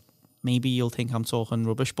like, maybe you'll think I'm talking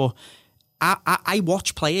rubbish, but I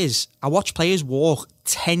watch players. I watch players walk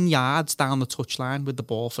 10 yards down the touchline with the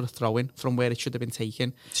ball for a throw-in from where it should have been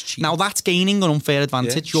taken. Now that's gaining an unfair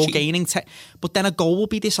advantage. You're gaining, but then a goal will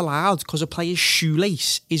be disallowed because a player's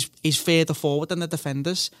shoelace is further forward than the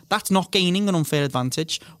defenders. That's not gaining an unfair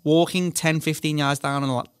advantage. Walking 10, 15 yards down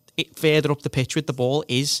and further up the pitch with the ball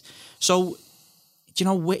is. So, you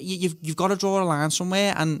know, you've got to draw a line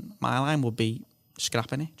somewhere, and my line would be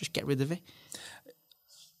scrapping it. Just get rid of it.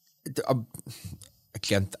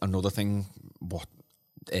 Again, another thing what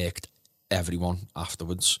irked everyone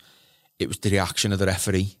afterwards, it was the reaction of the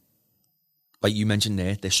referee. Like you mentioned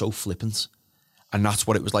there, they're so flippant, and that's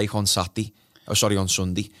what it was like on Sunday. Carlo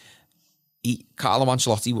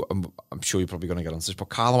Ancelotti, I'm sure you're probably going to get onto this, but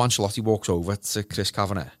Carlo Ancelotti walks over to Chris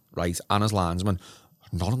Kavanagh, right, and his linesman.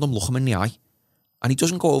 None of them look him in the eye. And he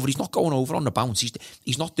doesn't go over, he's not going over on the bounce.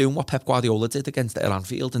 He's not doing what Pep Guardiola did against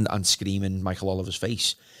Anfield and screaming Michael Oliver's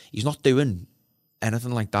face. He's not doing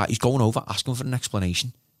anything like that. He's going over, asking for an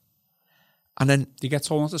explanation. And then they get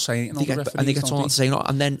told not to say it. They get told not to say it.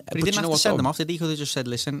 And then, but he didn't have to send them off, did he? He could have just said,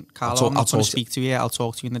 listen, Carlo, I'm not going to speak to you. I'll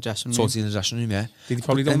talk to you in the dressing room. Talk to you in the dressing room, yeah. They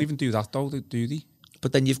probably don't even do that, though, do they?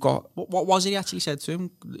 But then you've got... What was it he actually said to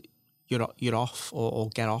him? You're off or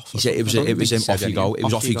get off. He said it was off you go. It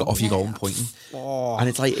was off you go and pointing. Oh. And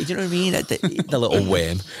it's like, do you know what I mean? The little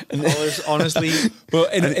worm. Honestly.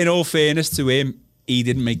 But in all fairness to him, he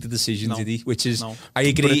didn't make the decision, did he? Which is, I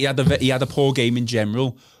agree, he had a poor game in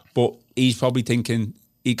general, but he's probably thinking,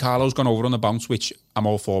 Carlo's gone over on the bounce, which I'm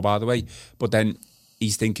all for, by the way, but then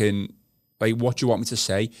he's thinking, like, what do you want me to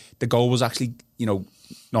say? The goal was actually,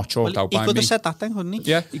 not chalked out by me. He could have said that then, couldn't he?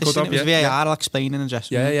 Yeah, he could have. It was VAR, I'll explain in the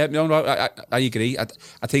dressing room. Yeah. No, I agree.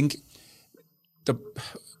 I think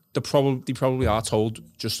they probably are told,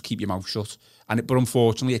 just keep your mouth shut. But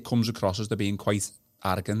unfortunately, it comes across as they're being quite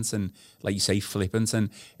arrogant and, like you say, flippant, and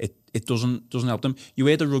it doesn't help them. You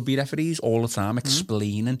hear the rugby referees all the time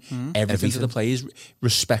explaining everything to the players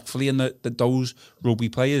respectfully, and those rugby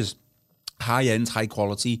players, high-end,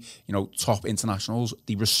 high-quality, top internationals,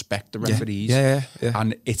 they respect the referees. Yeah.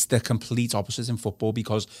 And it's the complete opposite in football,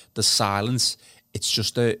 because the silence, it's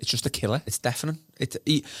just a killer. It's deafening.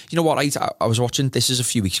 You know what? I was watching, this is a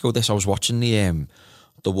few weeks ago, I was watching the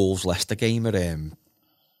Wolves-Leicester game at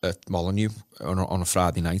Molineux on a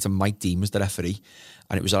Friday night, and Mike Dean was the referee,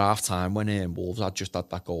 and it was at half-time when Wolves had just had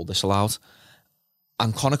that goal disallowed.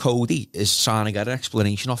 And Conor Cody is trying to get an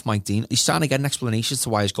explanation off Mike Dean. He's trying to get an explanation as to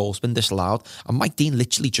why his goal's been disallowed. And Mike Dean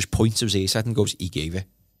literally just points to his earset and goes, he gave it.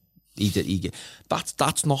 He did.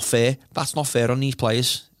 That's not fair. That's not fair on these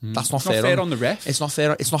players. That's not fair on the ref. It's not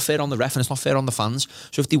fair. It's not fair on the ref, and it's not fair on the fans.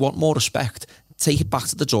 So if they want more respect, take it back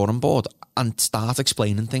to the drawing board and start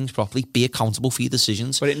explaining things properly. Be accountable for your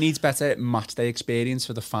decisions. But it needs better match day experience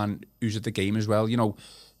for the fan who's at the game as well.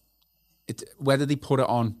 Whether they put it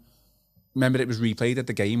on. Remember, it was replayed at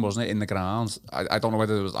the game, wasn't it, in the grounds? I don't know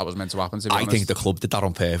whether that was meant to happen, to be honest. I think the club did that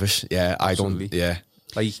on purpose. Yeah, Absolutely. I don't... Yeah.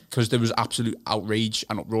 Like, because there was absolute outrage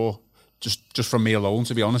and uproar just from me alone,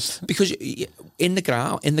 to be honest. Because in the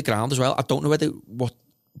ground as well, I don't know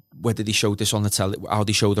whether they showed this on the telly, how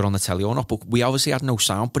they showed it on the telly or not, but we obviously had no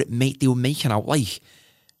sound, but they were making out like,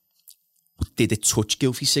 did it touch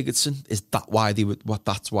Gylfi Sigurdsson? Is that why they were... why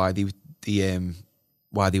they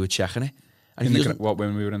were checking it? When we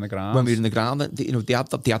were in the ground? When we were in the ground, they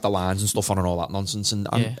had the lines and stuff on and all that nonsense. And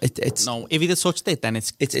it's no, if he'd have touched it, then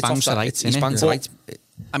it's banged to rights. It's banged to rights.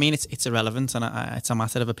 I mean, it's irrelevant, and it's a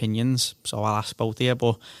matter of opinions. So I'll ask both here,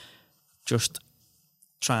 but just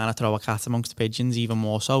trying to throw a cat amongst the pigeons, even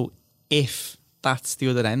more so. If that's the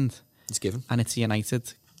other end, it's given, and it's a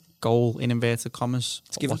United goal in inverted commas.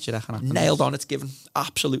 It's given. What do you reckon happens? Nailed on. It's given.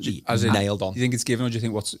 Absolutely. Nailed on. Do you think it's given, or do you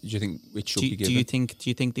think it should be given? Do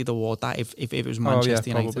you think they'd award that if it was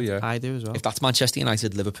Manchester United? Probably, yeah. I do as well. If that's Manchester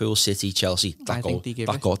United, Liverpool, City, Chelsea, that goal's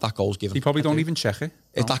given. They probably don't even check it.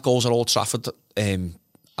 If that goal's at Old Trafford, and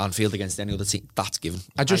Anfield against any other team, that's given.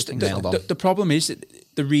 The problem is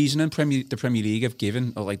the reason the Premier League have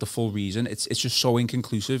given, or like the full reason, it's just so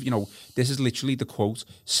inconclusive. You know, this is literally the quote: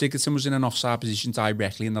 Sigurdsson was in an offside position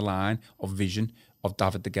directly in the line of vision of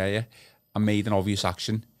David De Gea and made an obvious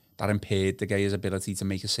action that impaired De Gea's ability to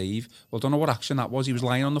make a save. Well, I don't know what action that was. He was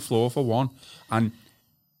lying on the floor for one, and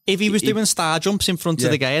if he was doing star jumps in front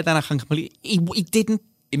of De Gea, then I can completely. He didn't.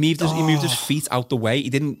 He moved his feet out the way. He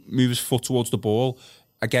didn't move his foot towards the ball.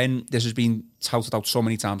 Again, this has been touted out so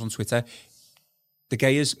many times on Twitter. De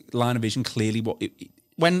Gea's line of vision clearly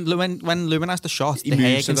when Lewin has the shot, De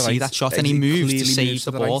Gea can see that shot and he moves to save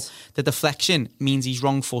the ball. Right. The deflection means he's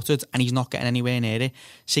wrong-footed and he's not getting anywhere near it.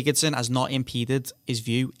 Sigurdsson has not impeded his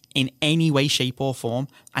view in any way, shape or form,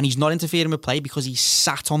 and he's not interfering with play because he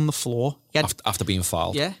sat on the floor after being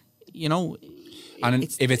fouled. Yeah, you know. And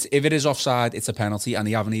if it is offside, it's a penalty, and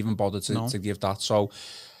they haven't even bothered to give that. So,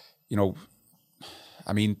 you know,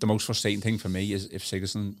 I mean, the most frustrating thing for me is if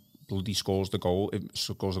Sigurdsson bloody scores the goal,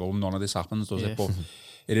 none of this happens, does it? But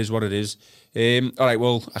it is what it is. All right,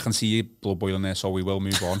 well, I can see you blood boiling there, so we will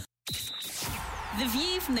move on. The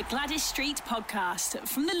View from the Gwladys Street podcast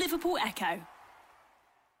from the Liverpool Echo.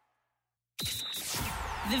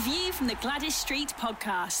 The View from the Gwladys Street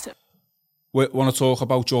podcast. We want to talk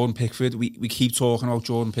about Jordan Pickford. We keep talking about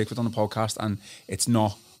Jordan Pickford on the podcast, and it's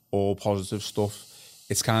not all positive stuff.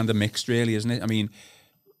 It's kind of mixed, really, isn't it? I mean,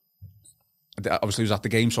 obviously, I was at the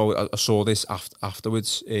game, so I saw this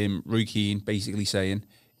afterwards. Roy Keane basically saying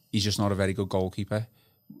he's just not a very good goalkeeper.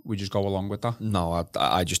 We just go along with that. No,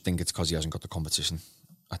 I just think it's because he hasn't got the competition.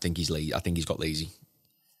 I think he's lazy. I think he's got lazy.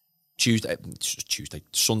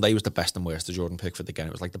 Sunday was the best and worst of Jordan Pickford again.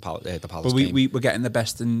 It was like the Palace game. We were getting the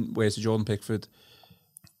best and worst of Jordan Pickford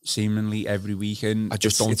seemingly every week, and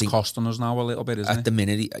it's costing us now a little bit, isn't it? At the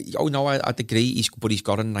minute, I'd agree. But he's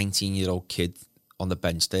got a 19-year-old kid on the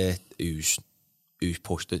bench there who's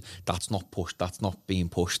pushed it. That's not pushed. That's not being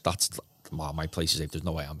pushed. That's my place is safe. There's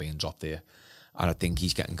no way I'm being dropped there, and I think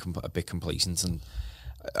he's getting a bit complacent. And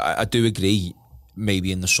I do agree.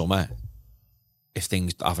 Maybe in the summer, if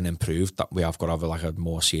things haven't improved, that we have got to have like a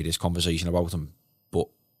more serious conversation about him. But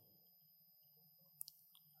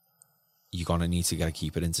you're gonna need to get a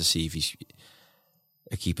keeper in to see if he's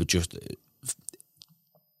a keeper. Just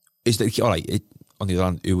is that all right? On the other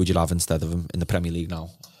hand, who would you have instead of him in the Premier League now?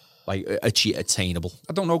 Like attainable?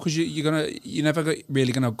 I don't know, because you're never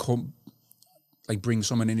really gonna come like bring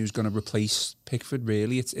someone in who's gonna replace Pickford.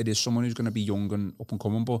 Really, it is someone who's gonna be young and up and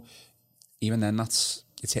coming. But even then, it's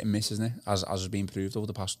hit and miss, isn't it? As has been proved over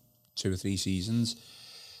the past 2 or 3 seasons.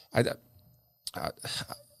 I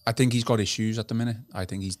think he's got issues at the minute. I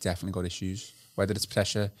think he's definitely got issues. Whether it's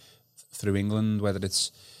pressure through England, whether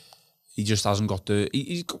it's he just hasn't got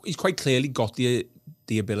he's quite clearly got the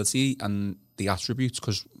ability and the attributes,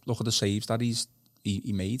 because look at the saves that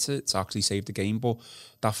he made to actually save the game. But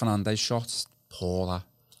that Fernandes shot, poor that.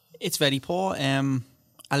 It's very poor.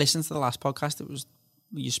 I listened to the last podcast.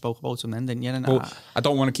 You spoke about him then, didn't you? And I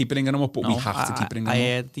don't want to keep bringing him up, but we have to keep bringing him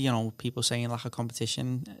up. I heard, people saying lack of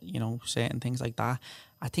competition, certain things like that.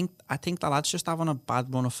 I think the lad's just having a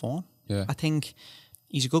bad run of form. Yeah. I think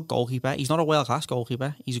he's a good goalkeeper. He's not a world-class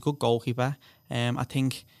goalkeeper. He's a good goalkeeper. I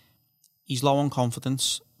think he's low on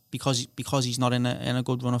confidence because he's not in a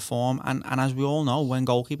good run of form. And as we all know, when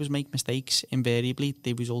goalkeepers make mistakes, invariably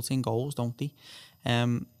they result in goals, don't they?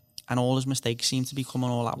 And all his mistakes seem to be coming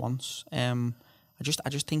all at once. I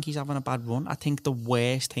just think he's having a bad run. I think the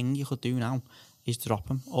worst thing you could do now is drop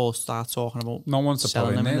him or start talking about no one's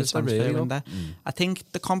selling him in the transfer really window. I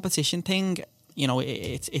think the competition thing,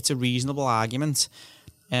 it's a reasonable argument.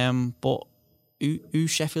 But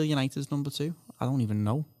who's Sheffield United's number 2? I don't even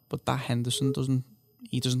know. But that Henderson doesn't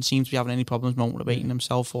seem to be having any problems motivating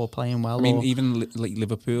himself or playing well. I mean, even like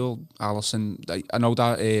Liverpool, Alisson. I know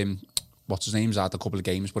that. What's his name's had a couple of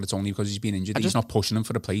games, but it's only because he's been injured. He's not pushing him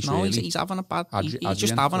for the place. No, really. He's having a bad. He's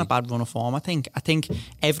just having a bad run of form. I think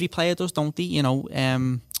every player does, don't they?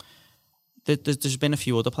 There's been a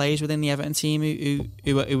few other players within the Everton team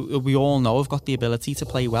who we all know have got the ability to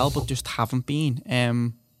play well, but just haven't been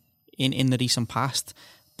in the recent past.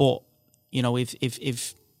 But if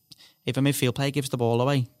a midfield player gives the ball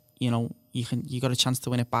away, you got a chance to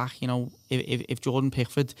win it back. If Jordan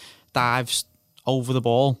Pickford dives over the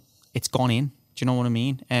ball, it's gone in. Do you know what I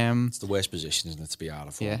mean? It's the worst position, isn't it, to be out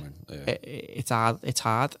of form? Yeah. It's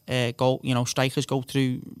hard. Strikers go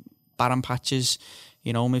through barren patches.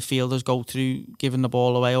 Midfielders go through giving the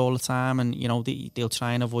ball away all the time, and they'll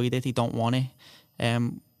try and avoid it. They don't want it.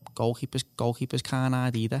 Goalkeepers can't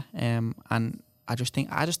hide either. And I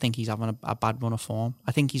just think he's having a bad run of form.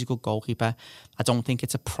 I think he's a good goalkeeper. I don't think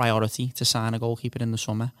it's a priority to sign a goalkeeper in the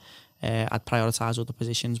summer. I'd prioritise other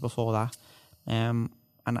positions before that. And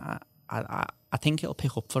I think it'll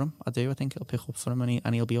pick up for him. I do. I think it'll pick up for him,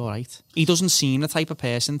 and he'll be all right. He doesn't seem the type of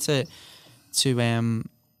person to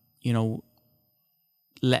you know,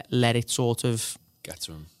 let it sort of get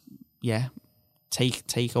to him. Yeah,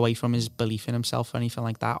 take away from his belief in himself or anything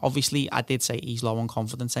like that. Obviously, I did say he's low on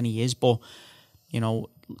confidence, and he is, but you know,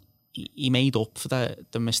 he made up for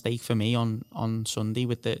the mistake for me on Sunday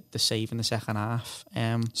with the save in the second half.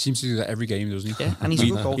 Seems to do that every game, doesn't he? Yeah, and he's a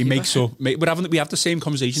good goalkeeper. He makes up. We have the same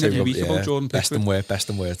conversation every week about Jordan Pickford. Best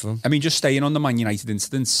and worst of them. I mean, just staying on the Man United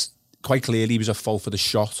incidents, quite clearly he was at fault for the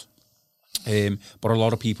shot. But a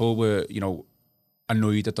lot of people were, you know,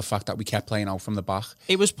 annoyed at the fact that we kept playing out from the back.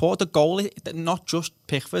 It was poor. The goal, not just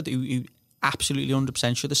Pickford, who absolutely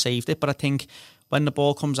 100% should have saved it, but I think when the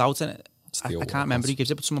ball comes out, and I can't remember who gives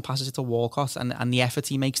it, but someone passes it to Walcott, and the effort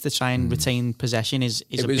he makes to try and retain possession is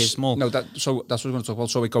abysmal. No, that's what we're going to talk about.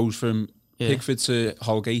 So it goes from Pickford to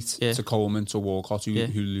Holgate to Coleman to Walcott, who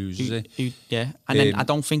loses it. And then I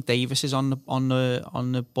don't think Davis is on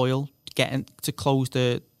the boil getting to close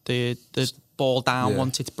the ball down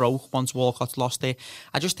once it's broke, once Walcott's lost it.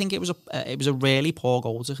 I just think it was a really poor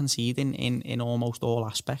goal to concede in almost all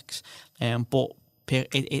aspects. But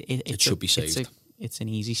it should be saved. It's an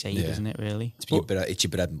easy save, isn't it? Really, it's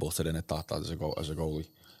your bread and butter in it. That as a goalie.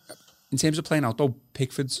 In terms of playing out, though,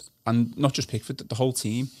 Pickford's, and not just Pickford, the whole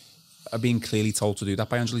team are being clearly told to do that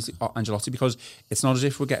by Ancelotti, because it's not as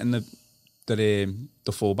if we're getting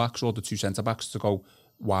the full-backs or the two centre-backs to go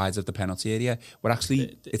wide of the penalty area. We're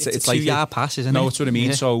actually it's a like 2-yard pass, isn't it? No, that's what I mean.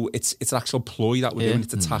 Yeah. So it's an actual ploy that we're doing.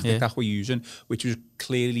 It's a tactic that we're using, which was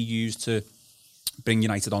clearly used to bring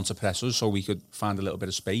United onto pressers so we could find a little bit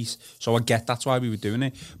of space. So I get that's why we were doing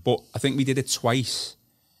it. But I think we did it twice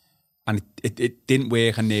and it didn't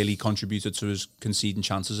work and nearly contributed to us conceding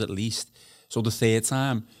chances at least. So the third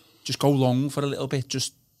time, just go long for a little bit.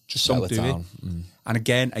 Just don't do it. And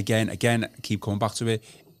again, I keep coming back to it.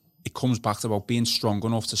 It comes back to about being strong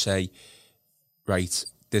enough to say, right,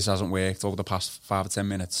 this hasn't worked over the past 5 or 10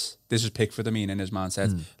 minutes. This is Pickford, I mean, in his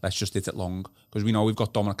mindset. Let's just hit it long. Because we know we've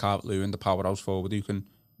got Dominic Calvert-Lewin, the powerhouse forward, who can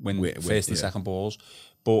win first and second balls.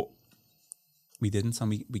 But we didn't, and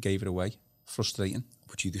we gave it away. Frustrating.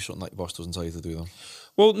 Would you do something like Boss doesn't tell you to do, though?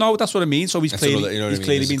 Well, no, that's what I mean. So he's clearly,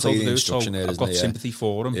 clearly been told to do it, so I've got sympathy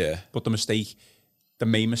for him. Yeah. But the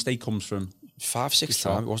main mistake comes from 5-6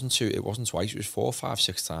 times. It wasn't twice. It was 4, 5,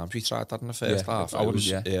 6 times. We tried that in the first half. And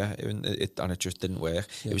it just didn't work.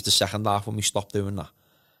 Yeah. It was the second half when we stopped doing that.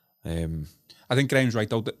 I think Graham's right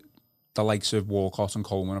though. The likes of Walcott and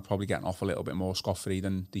Coleman are probably getting off a little bit more scot-free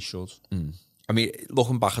than they should. I mean,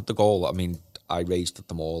 looking back at the goal, I mean, I raised at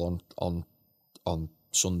them all on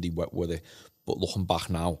Sunday with it, but looking back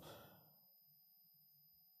now,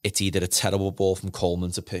 it's either a terrible ball from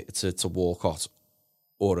Coleman to Walcott,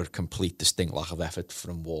 or a complete distinct lack of effort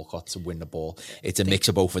from Walcott to win the ball. It's a mix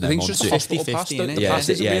of both of them. I think it's just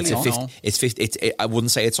 50-50. It's 50. I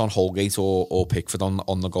wouldn't say it's on Holgate or Pickford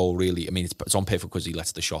on the goal, really. I mean, it's on Pickford because he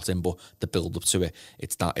lets the shot in, but the build up to it,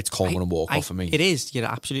 it's Coleman and Walcott for me. It is. You're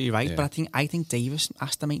absolutely right. Yeah. But I think Davis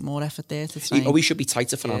has to make more effort there to try. He should be tight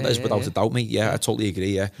to Fernandes without a doubt, mate. Yeah, I totally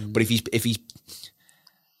agree. Yeah, but if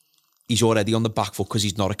he's already on the back foot because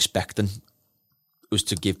he's not expecting us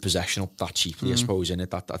to give possession up that cheaply, I suppose, in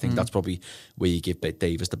it. I think that's probably where you give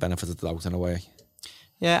Davis the benefit of the doubt in a way.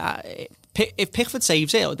 Yeah, if Pickford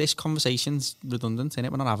saves it, this conversation's redundant, innit?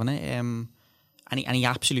 We're not having it. And he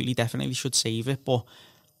absolutely, definitely should save it. But,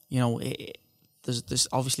 you know, there's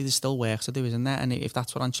obviously still work to do, isn't there? And if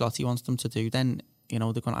that's what Ancelotti wants them to do, then, you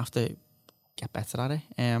know, they're going to have to get better at it.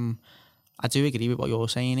 I do agree with what you're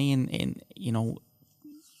saying, Ian. You know,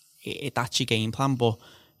 that's your game plan, but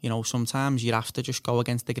you know, sometimes you have to just go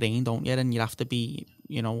against the grain, don't you? And you have to be,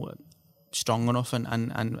 you know, strong enough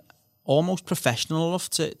and almost professional enough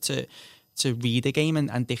to read a game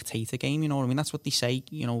and dictate a game, you know what I mean? That's what they say,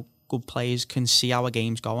 you know, good players can see how a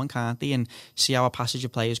game's going, can't they? And see how a passage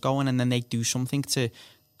of play is going, and then they do something to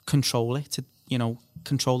control it, to, you know,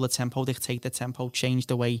 control the tempo, dictate the tempo, change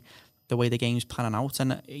the way the game's panning out.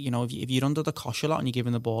 And, you know, if you're under the cosh a lot and you're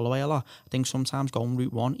giving the ball away a lot, I think sometimes going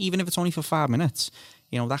route one, even if it's only for 5 minutes,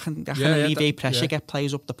 you know, that can alleviate pressure, get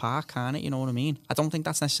players up the park, can't it? You know what I mean? I don't think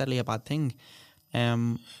that's necessarily a bad thing.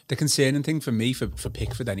 The concerning thing for me, for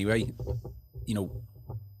Pickford anyway, you know,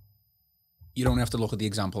 you don't have to look at the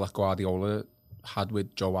example that Guardiola had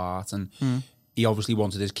with Joe Hart, and he obviously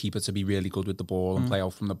wanted his keeper to be really good with the ball and play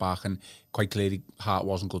out from the back, and quite clearly Hart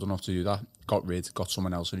wasn't good enough to do that. Got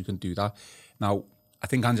someone else who can do that. Now, I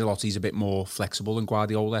think Ancelotti's a bit more flexible than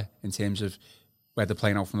Guardiola in terms of whether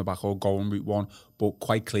playing out from the back or going route one. But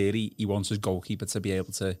quite clearly, he wants his goalkeeper to be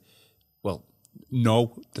able to, well,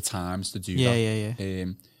 know the times to do that. Yeah.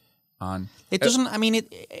 And it doesn't. I mean,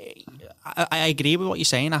 I agree with what you're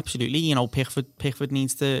saying. Absolutely. You know, Pickford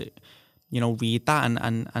needs to, you know, read that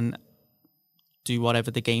and do whatever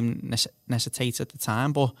the game necessitates at the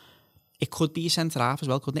time. But it could be a centre half as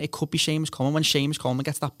well, couldn't it? It could be Seamus Coleman. When Seamus Coleman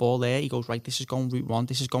gets that ball there, he goes, right, this is going route one,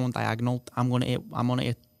 this is going diagonal. I'm gonna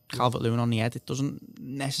hit Calvert-Lewin on the head. It doesn't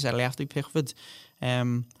necessarily have to be Pickford. But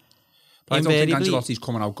I don't think Ancelotti's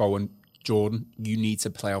coming out going, Jordan, you need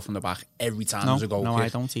to play out from the back every time there's a goal kick. No, I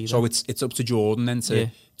don't either. So it's up to Jordan then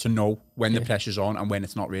to know when the pressure's on and when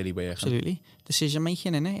it's not really working. Absolutely. Decision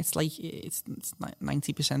making, innit? It's like it's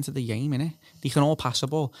 90% of the game, innit? They can all pass a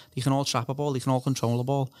ball, they can all trap a ball, they can all control the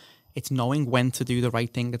ball. It's knowing when to do the right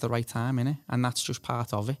thing at the right time, innit? And that's just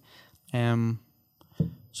part of it.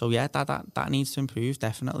 So yeah, that needs to improve,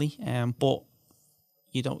 definitely. But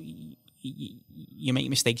you don't you make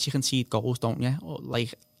mistakes, you can see goals, don't you?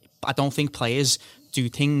 Like, I don't think players do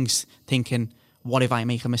things thinking, what if I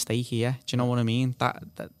make a mistake here? Do you know what I mean? That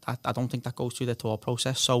I don't think that goes through their thought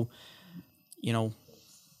process. So, you know,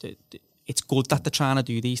 it's good that they're trying to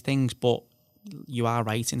do these things, but you are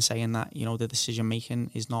right in saying that, you know, the decision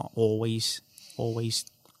making is not always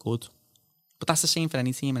good. But that's the same for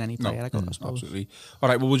any team and any player, I suppose. Absolutely. All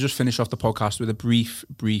right, well, we'll just finish off the podcast with a brief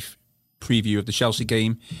preview of the Chelsea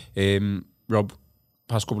game. Rob,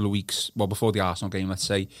 past couple of weeks, well, before the Arsenal game, let's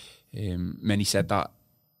say, many said that,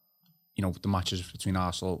 you know, the matches between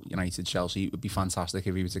Arsenal, United, Chelsea, it would be fantastic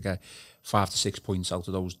if we were to get 5 to 6 points out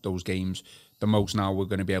of those games. The most now we're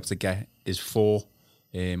going to be able to get is 4.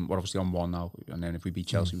 We're obviously on 1 now, and then if we beat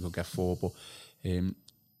Chelsea, we'll get 4. But a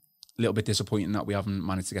little bit disappointing that we haven't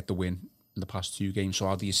managed to get the win in the past 2 games. So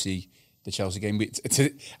how do you see the Chelsea game? It's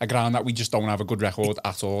a ground that we just don't have a good record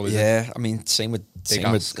at all, is it? I mean, same with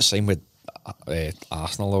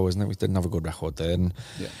Arsenal, though, isn't it? We didn't have a good record there, and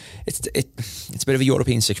it's a bit of a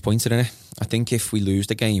European 6-pointer, isn't it? I think if we lose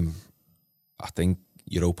the game, I think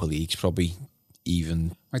Europa League's probably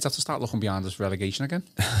even. Might have to start looking behind us for relegation again.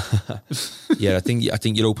 Yeah, I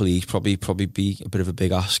think Europa League probably be a bit of a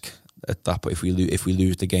big ask at that. But if we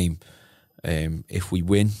lose the game, if we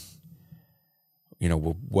win, you know,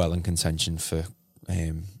 we're well in contention for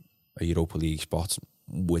a Europa League spot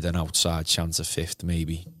with an outside chance of 5th,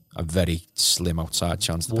 maybe a very slim outside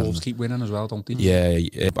chance. Wolves keep winning as well, don't they?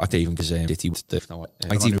 Yeah, I think even because City.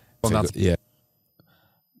 Yeah,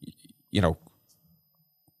 you know.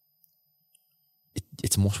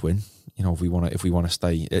 It's a must win, you know. If we want to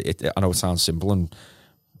stay, I know it sounds simple,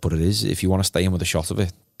 but it is. If you want to stay in with a shot of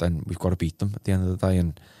it, then we've got to beat them at the end of the day.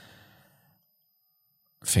 And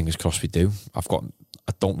fingers crossed we do. I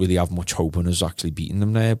don't really have much hope in us actually beating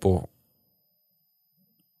them there, but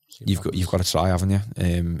you've got to try, haven't you?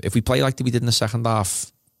 If we play like we did in the second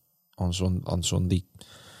half on Sunday,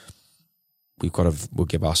 we'll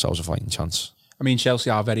give ourselves a fighting chance. I mean, Chelsea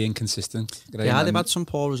are very inconsistent. Yeah, they've had some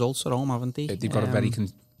poor results at home, haven't they? They've got a very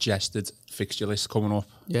congested fixture list coming up.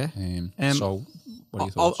 Yeah. So, what are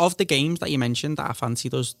your thoughts? Of the games that you mentioned that I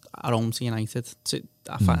fancied us at home to United,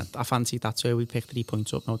 I fancied that's where we picked 3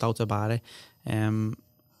 points up, no doubt about it.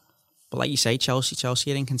 But like you say,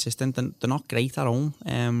 Chelsea are inconsistent. They're not great at home.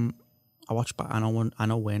 I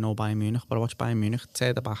know we're no Bayern Munich, but I watched Bayern Munich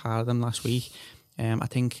tear the back out of them last week. I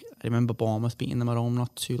remember Bournemouth beating them at home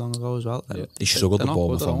not too long ago as well. Yeah. He struggled at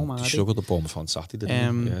Bournemouth on Saturday,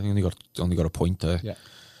 didn't he? Yeah, he only got a point there. Yeah.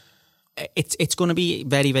 It's going to be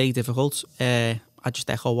very, very difficult. I just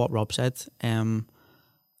echo what Rob said.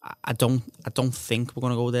 I don't think we're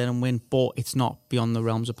going to go there and win, but it's not beyond the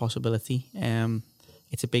realms of possibility.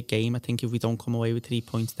 It's a big game. I think if we don't come away with 3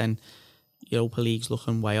 points, then Europa League's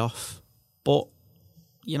looking way off. But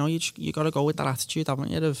you know, you got to go with that attitude,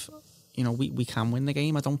 haven't you? Of, you know, we can win the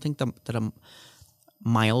game. I don't think they're a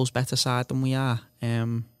miles better side than we are.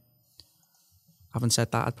 Having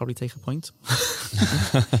said that, I'd probably take a point.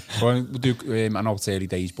 Well, we'll do. I know it's early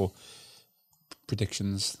days, but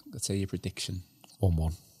predictions. Let's say your prediction.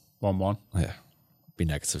 1-1. 1-1. Yeah. Be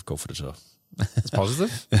negative. Go for the draw. It's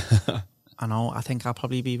positive. I know. I think I'll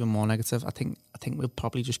probably be even more negative. I think we'll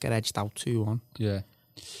probably just get edged out 2-1. Yeah.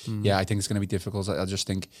 Yeah. I think it's going to be difficult. I just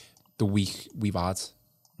think the week we've had.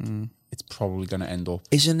 It's probably going to end up.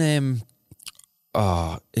 Isn't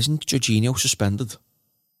Jorginho suspended?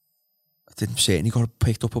 I didn't say it, and he got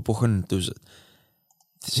picked up a book, and there was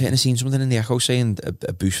certainly seen something in the Echo saying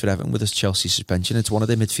a boost for Everton with his Chelsea suspension. It's one of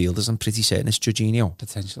the midfielders. I'm pretty certain it's Jorginho.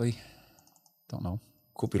 Potentially. Don't know.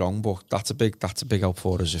 Could be wrong, but that's a big help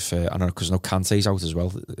for us. If I know, because no Kante's out as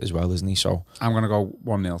well, isn't he? So I'm going to go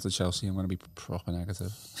 1-0 to Chelsea. I'm going to be proper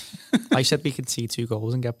negative. I said we could see 2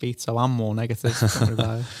 goals and get beat, so I'm more negative. Don't worry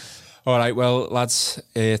about it. All right, well, lads,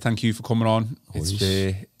 thank you for coming on.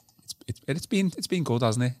 It's been good,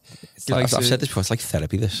 hasn't it? I've said this before. It's like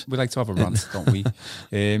therapy. This we like to have a rant, don't we?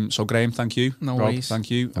 So Graham, thank you. No Rob, worries.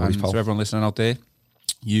 thank you, No worries, and pal. to everyone listening out there.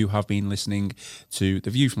 You have been listening to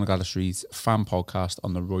the View from the Gwladys Street fan podcast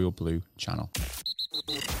on the Royal Blue channel.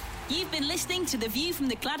 You've been listening to the View from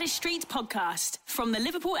the Gwladys Street podcast from the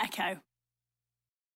Liverpool Echo.